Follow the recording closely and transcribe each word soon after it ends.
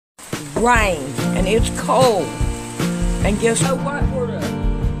rain and it's cold. And guess what? Where to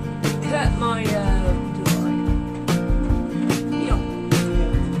cut my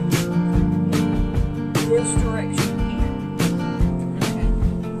this direction here. Okay.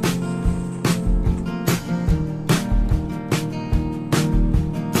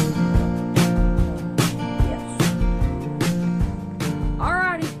 Yes.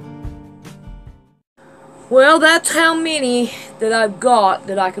 Alrighty. Well, that's how many that I've got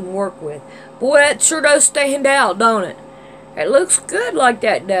that I can work with. Boy, that sure does stand out, don't it? It looks good like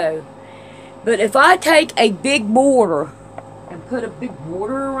that, though. But if I take a big border and put a big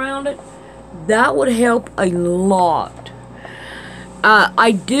border around it, that would help a lot.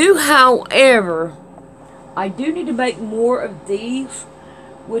 I do, however, I do need to make more of these,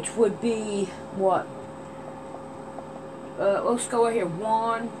 which would be what? Let's go right here.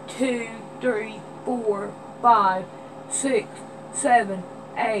 1, 2, 3, 4, 5, 6, 7,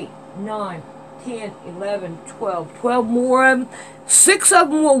 8, 9, 10, 11, 12. 12 more of them. 6 of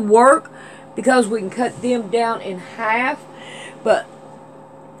them will work because we can cut them down in half. But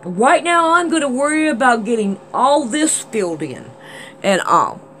right now I'm going to worry about getting all this filled in and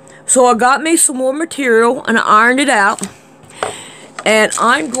all. So I got me some more material and I ironed it out. And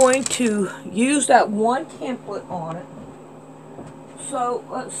I'm going to use that one template on it. So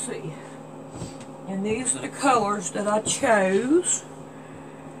let's see. And these are the colors that I chose.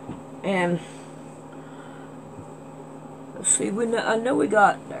 And let's see, I know we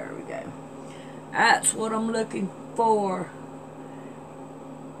got, there we go. That's what I'm looking for.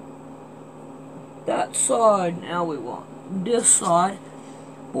 That side, now we want this side.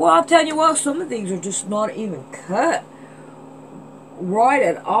 Boy, I'll tell you what, some of these are just not even cut right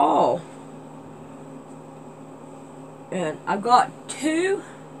at all. And I got 2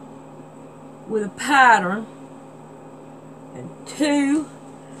 with a pattern and 2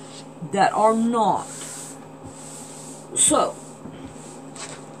 that are not. So,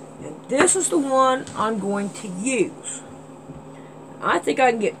 and this is the one I'm going to use. I think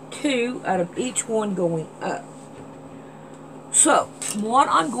I can get 2 out of each one going up. So, what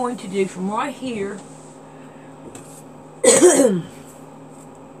I'm going to do from right here is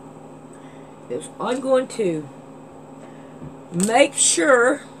I'm going to make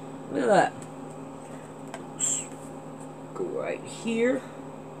sure, look at that, go right here.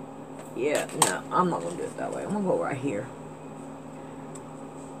 Yeah, no, I'm not going to do it that way. I'm going to go right here.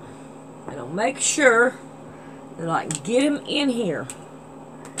 And I'll make sure that I can get him in here.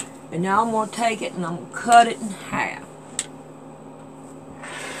 And now I'm going to take it and I'm going to cut it in half.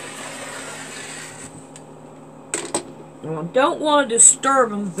 And I don't want to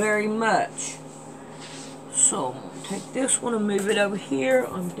disturb him very much. So I'm going to take this one and move it over here.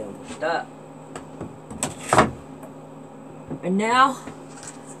 I'm done with that. And now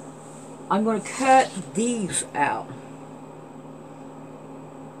I'm going to cut these out.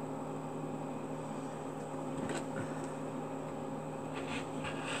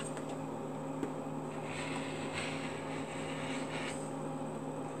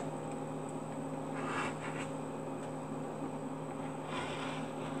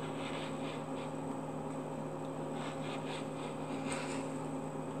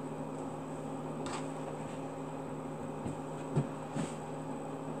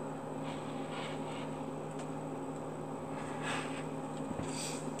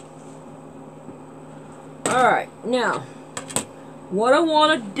 Alright, now, what I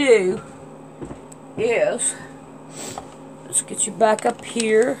want to do is, let's get you back up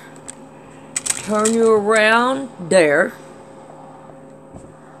here, turn you around there.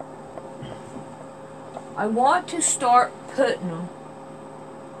 I want to start putting them,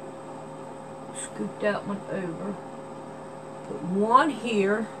 scoot that one over, put one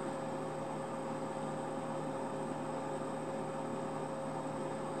here.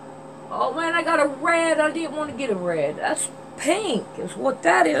 Oh man, I got a red. I didn't want to get a red. That's pink is what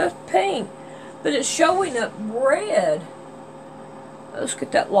that is. That's pink. But it's showing up red. Let's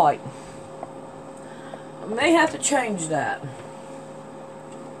get that light. I may have to change that.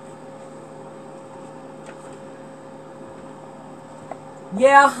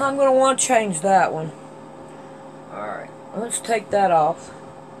 Yeah, I'm going to want to change that one. Alright, let's take that off.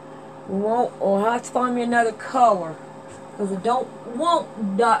 We'll have to find me another color. Because I don't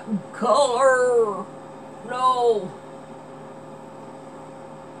want that color. No.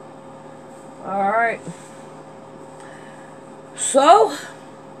 Alright. So,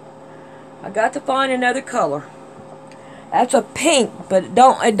 I got to find another color. That's a pink, but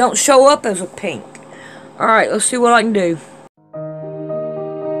it don't show up as a pink. Alright, let's see what I can do.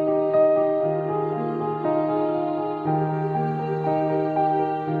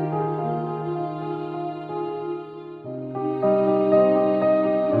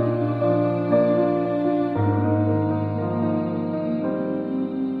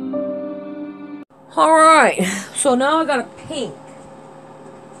 Alright, so now I got a pink.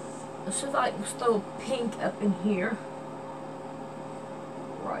 Let's see if I can throw a pink up in here.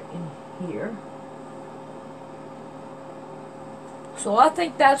 Right in here. So I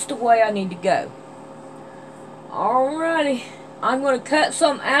think that's the way I need to go. Alrighty. I'm going to cut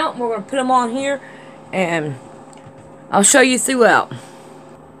some out and we're going to put them on here. And I'll show you throughout.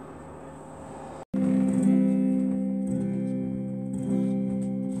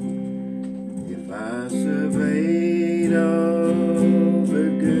 If I surveyed all the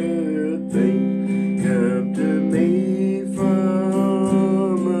good things come to me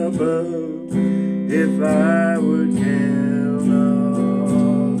from above, if I would count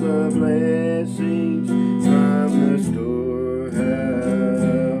all the blessings from the storehouse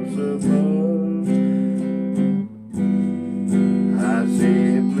above, I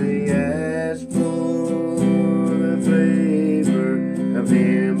simply ask for the favor of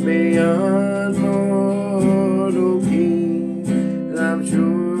Him beyond mortal king, and I'm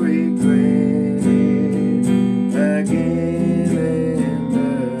sure He granted again and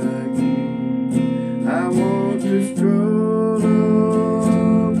again. I want to stroll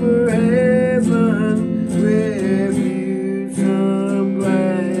over heaven with you some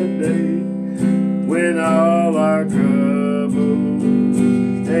glad day, when all our troubles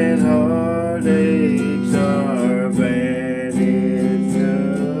and heartaches are vanished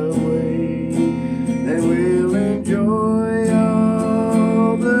away. Then we'll enjoy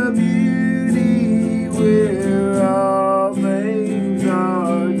all the beauty where all things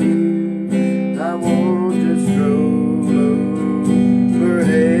are new. I want to stroll over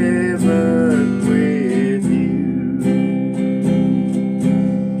heaven with you.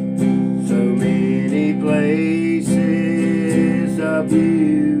 So many places of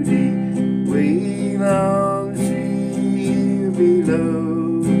beauty we long to see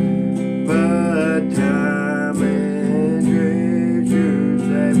below, but time and treasures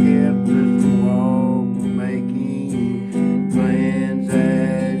have kept us from walk, making plans,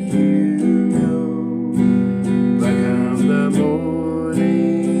 as you know. But come the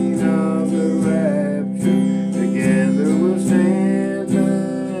morning of the rapture, together we'll stand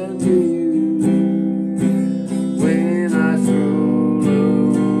anew, when I stroll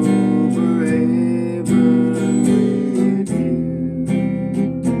over heaven with you.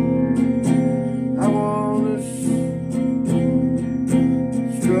 I want to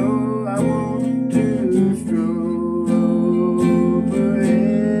stroll over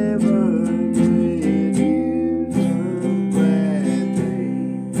heaven with you some glad day,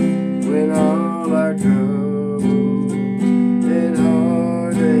 when all our troubles and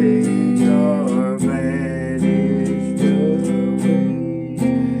heartaches are vanished away,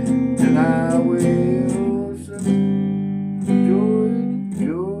 and I will some joy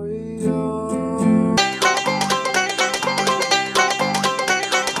on.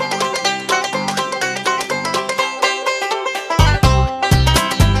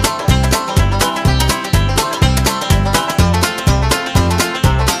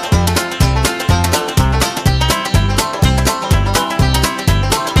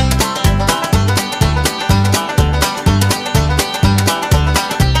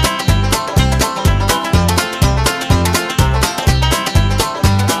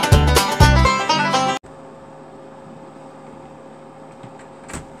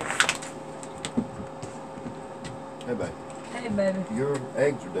 Hey, babe. Hey, baby. Your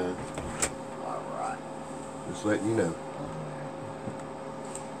eggs are done. Alright. Just letting you know.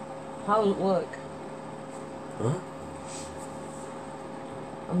 How does it look? Huh?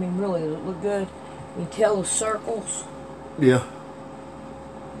 I mean, really, does it look good? You can tell the circles. Yeah.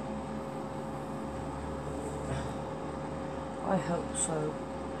 I hope so.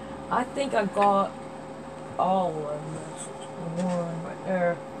 I think I got all of them. That's one right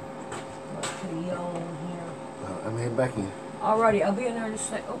there. Let's put a yellow in here. I'm heading back in. Alrighty, I'll be in there in just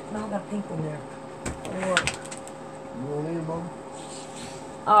a sec. Oh, no, I got a pink one there. That'll work. You want in, Mom?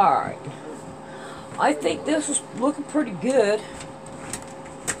 Alright. I think this is looking pretty good.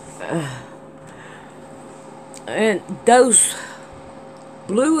 And those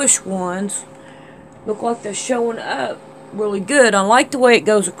bluish ones look like they're showing up really good. I like the way it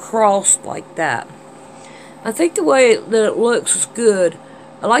goes across like that. I think the way that it looks is good.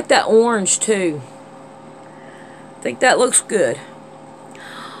 I like that orange too. I think that looks good.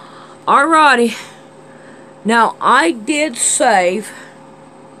 Alrighty. Now I did save.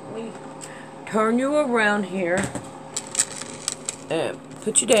 Let me turn you around here and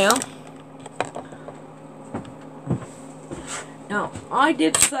put you down. Now I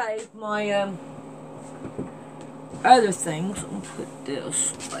did save my other things. I'm gonna put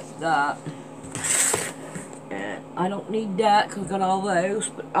this like that. I don't need that because I got all those,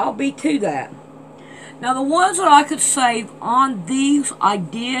 but I'll be to that. Now the ones that I could save on these, I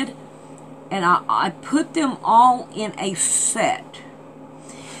did, and I put them all in a set.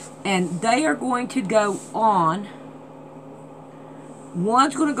 And they are going to go on.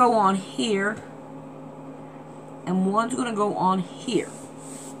 One's going to go on here, and one's going to go on here.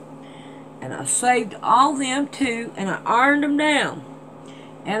 And I saved all them too, and I ironed them down.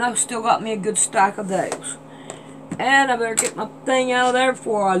 And I've still got me a good stack of those. And I better get my thing out of there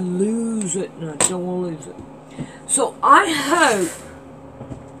before I lose it, and I don't want to lose it. So I hope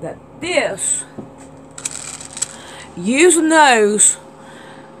that this, using those,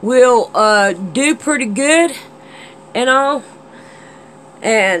 will do pretty good and all.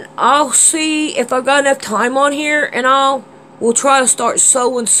 And I'll see if I've got enough time on here, and we'll try to start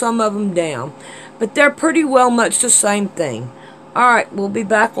sewing some of them down. But they're pretty well much the same thing. Alright, we'll be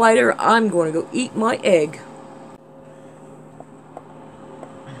back later. I'm going to go eat my egg.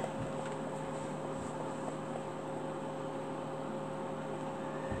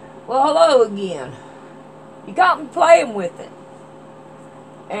 Well, hello again. You got me playing with it.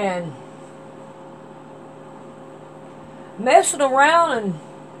 And messing around, and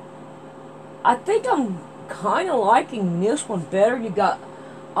I think I'm kind of liking this one better. You got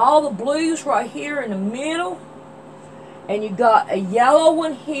all the blues right here in the middle, and you got a yellow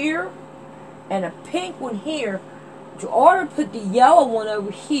one here and a pink one here. But you ought to put the yellow one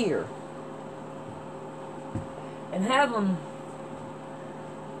over here and have them,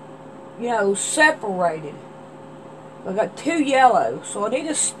 you know, separated. I got two yellows, so I need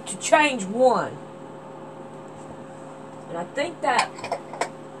to change one. And I think that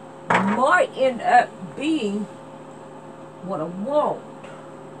might end up being what I want.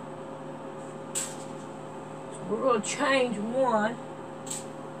 So we're going to change one.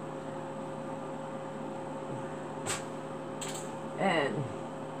 And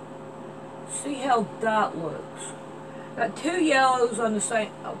see how that looks. Got two yellows on the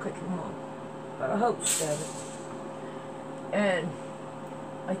same. Okay, come on. But I hope so. And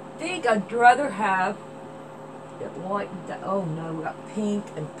I think I'd rather have it like that. Oh no, we got pink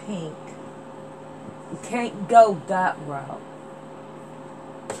and pink. We can't go that route.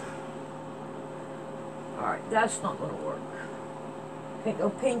 Alright, that's not going to work. Can't go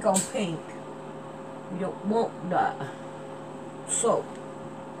pink on pink. You don't want that. So,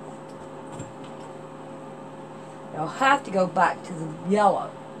 I'll have to go back to the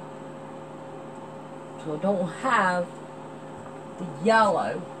yellow. So I don't have the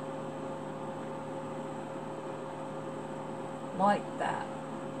yellow like that.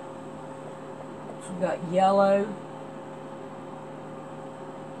 So we got yellow,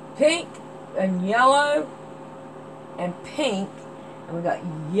 pink, and yellow, and pink, and we got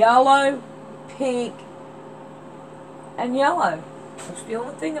yellow, pink, and yellow. That's the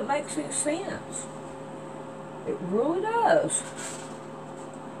only thing that makes any sense. It really does.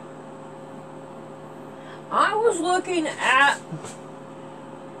 I was looking at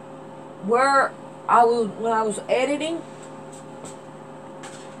where I was when I was editing,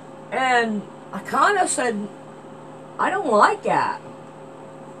 and I kind of said, I don't like that.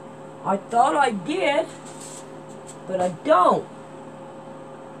 I thought I did, but I don't.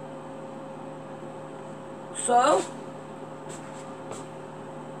 So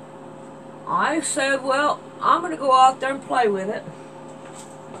I said, well, I'm going to go out there and play with it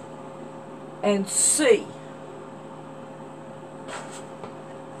and see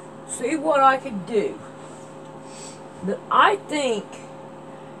what I can do. But I think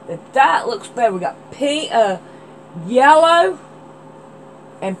that looks better. We got pink, yellow,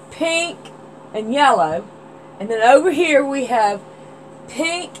 and pink, and yellow, and then over here we have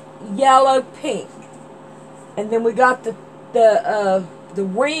pink, yellow, pink, and then we got the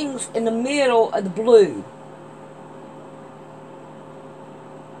rings in the middle of the blue.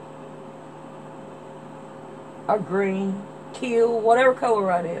 Or green, teal, whatever color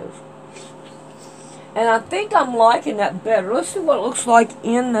that is. And I think I'm liking that better. Let's see what it looks like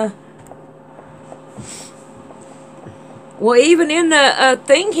in the... Well, even in the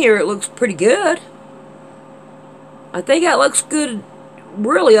thing here, it looks pretty good. I think that looks good.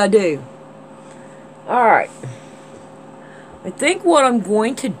 Really, I do. Alright. I think what I'm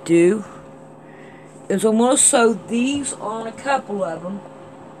going to do is I'm going to sew these on a couple of them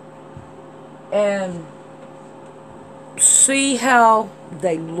and see how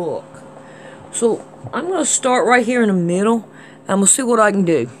they look. So I'm going to start right here in the middle and we'll see what I can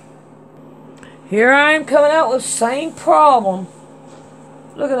do. Here I am coming out with the same problem.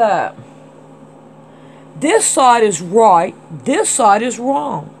 Look at that. This side is right, this side is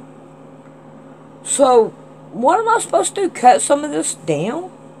wrong. So what am I supposed to do? Cut some of this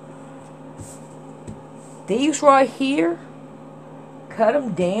down? These right here? Cut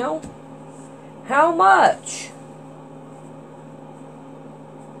them down? How much?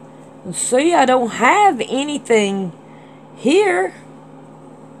 And see, I don't have anything here.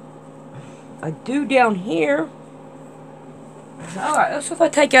 I do down here. Alright, let's see if I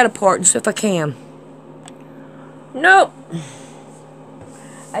take that apart and see if I can. Nope.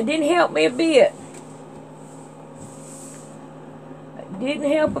 It didn't help me a bit. It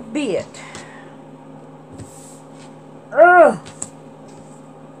didn't help a bit. Ugh.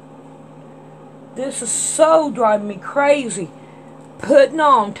 This is so driving me crazy. Putting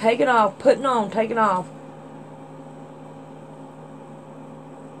on, taking off, putting on, taking off.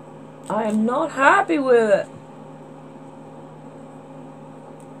 I am not happy with it.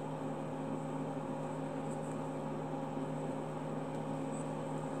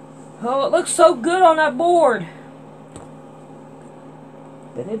 Oh, it looks so good on that board.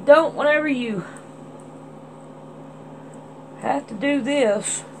 But it don't whenever you have to do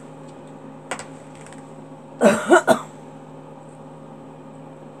this. I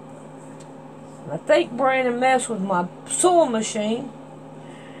think Brandon messed with my sewing machine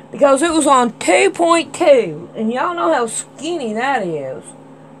because it was on 2.2, and y'all know how skinny that is.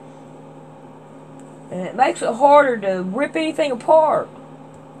 And it makes it harder to rip anything apart.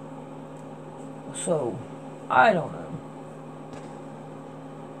 So, I don't know.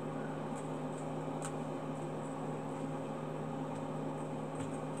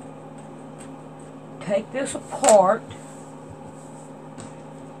 Take this apart.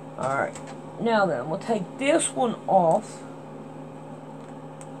 Alright. Now then, we'll take this one off.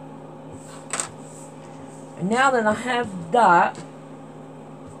 And now that I have that,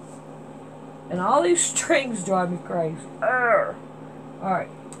 and all these strings drive me crazy. Alright.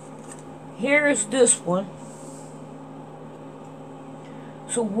 Here is this one.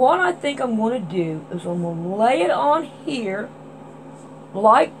 So what I think I'm going to do is I'm going to lay it on here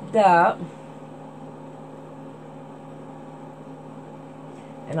like that.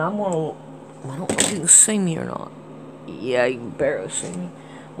 And I'm going to, I don't know if you can see me or not. Yeah, you can barely see me.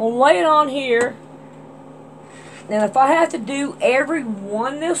 I'm going to lay it on here. And if I have to do every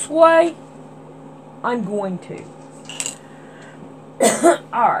one this way, I'm going to.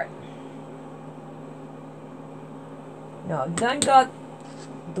 Alright. Now, I've done got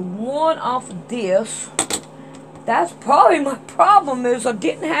the one off of this. That's probably my problem is I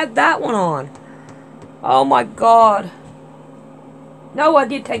didn't have that one on. Oh my God. No, I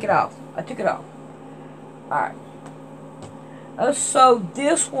did take it off. I took it off. Alright. Let's sew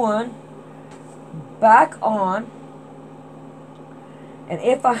this one back on. And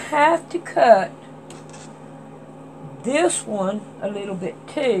if I have to cut this one a little bit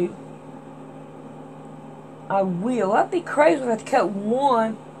too, I will. That'd be crazy if I have to cut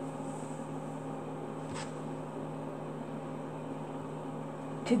one.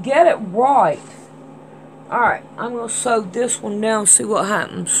 To get it right. Alright, I'm going to sew this one down and see what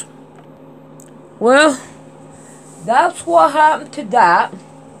happens. Well, that's what happened to that.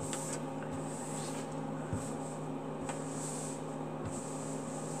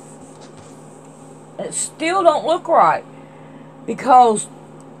 It still don't look right. Because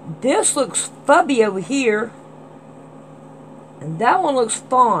this looks fubby over here. And that one looks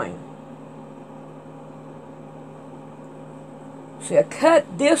fine. See, I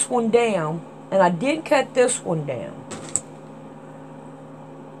cut this one down. And I did cut this one down.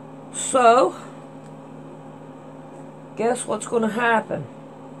 So, guess what's going to happen?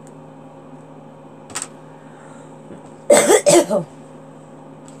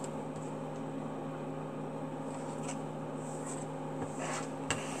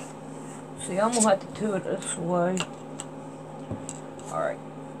 See, I'm going to have to do it this way. Alright.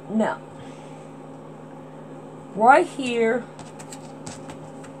 Now, right here.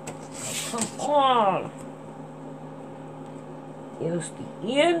 Come on. Is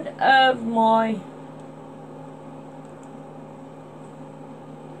the end of my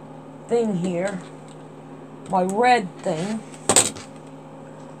thing here. My red thing.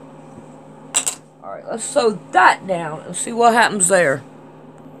 Alright, let's sew that down and see what happens there.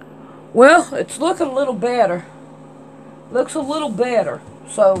 Well, it's looking a little better. Looks a little better.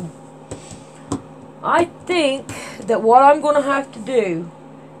 So, I think that what I'm going to have to do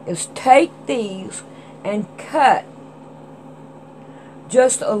is take these and cut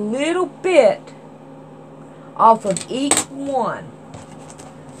just a little bit off of each one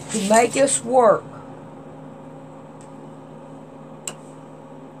to make this work.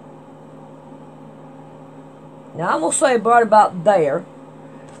 Now I'm going to say right about there.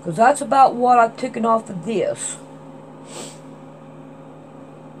 Because that's about what I've taken off of this.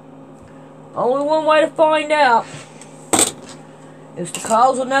 Only one way to find out is to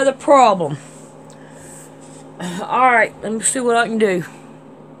cause another problem. Alright, let me see what I can do.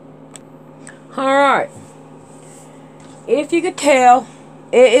 Alright. If you could tell,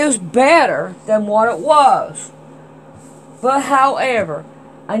 it is better than what it was. But however,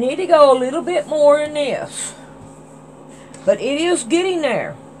 I need to go a little bit more in this. But it is getting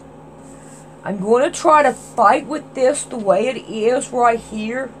there. I'm going to try to fight with this the way it is right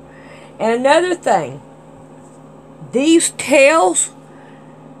here. And another thing, these tails,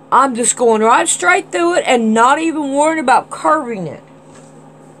 I'm just going right straight through it and not even worrying about curving it.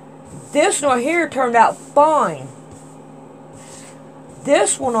 This one here turned out fine.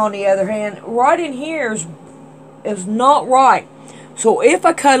 This one, on the other hand, right in here is not right. So if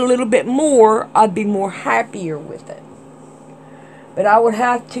I cut a little bit more, I'd be more happier with it. But I would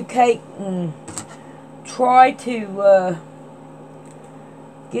have to take and try to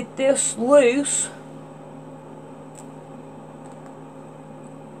get this loose.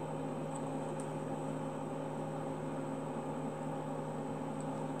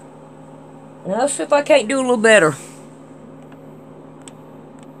 Now let's see if I can't do a little better.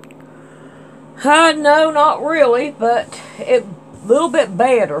 No, not really, but a little bit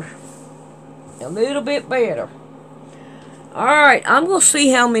better. A little bit better. Alright, I'm going to see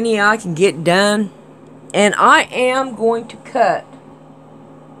how many I can get done. And I am going to cut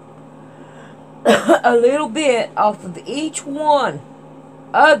a little bit off of each one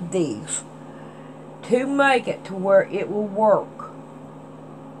of these to make it to where it will work.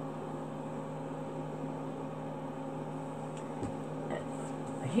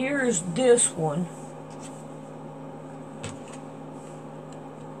 Here's this one.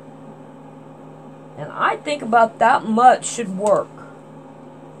 And I think about that much should work.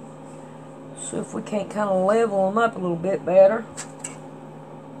 So if we can't kind of level them up a little bit better.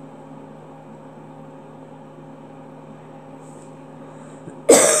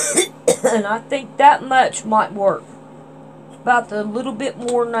 And I think that much might work. About a little bit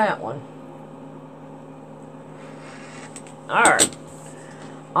more than that one. Alright.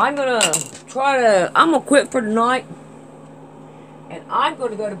 I'm going to quit for tonight. And I'm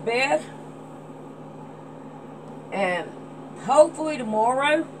going to go to bed. And hopefully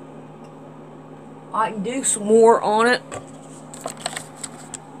tomorrow I can do some more on it.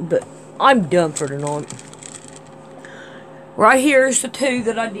 But I'm done for tonight. Right here is the two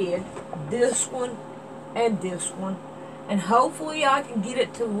that I did. This one and this one. And hopefully I can get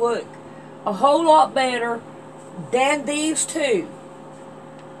it to look a whole lot better than these two.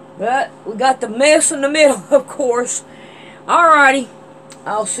 But we got the mess in the middle, of course. Alrighty.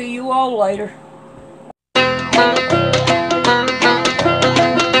 I'll see you all later.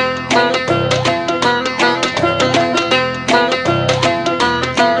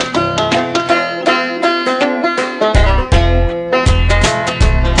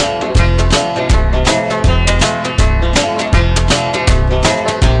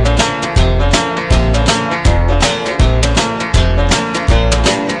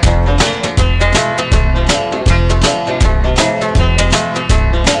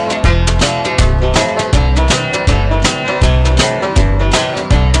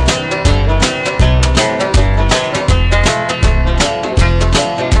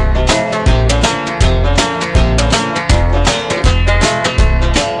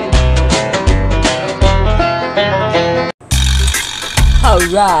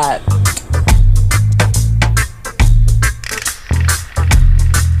 Alright,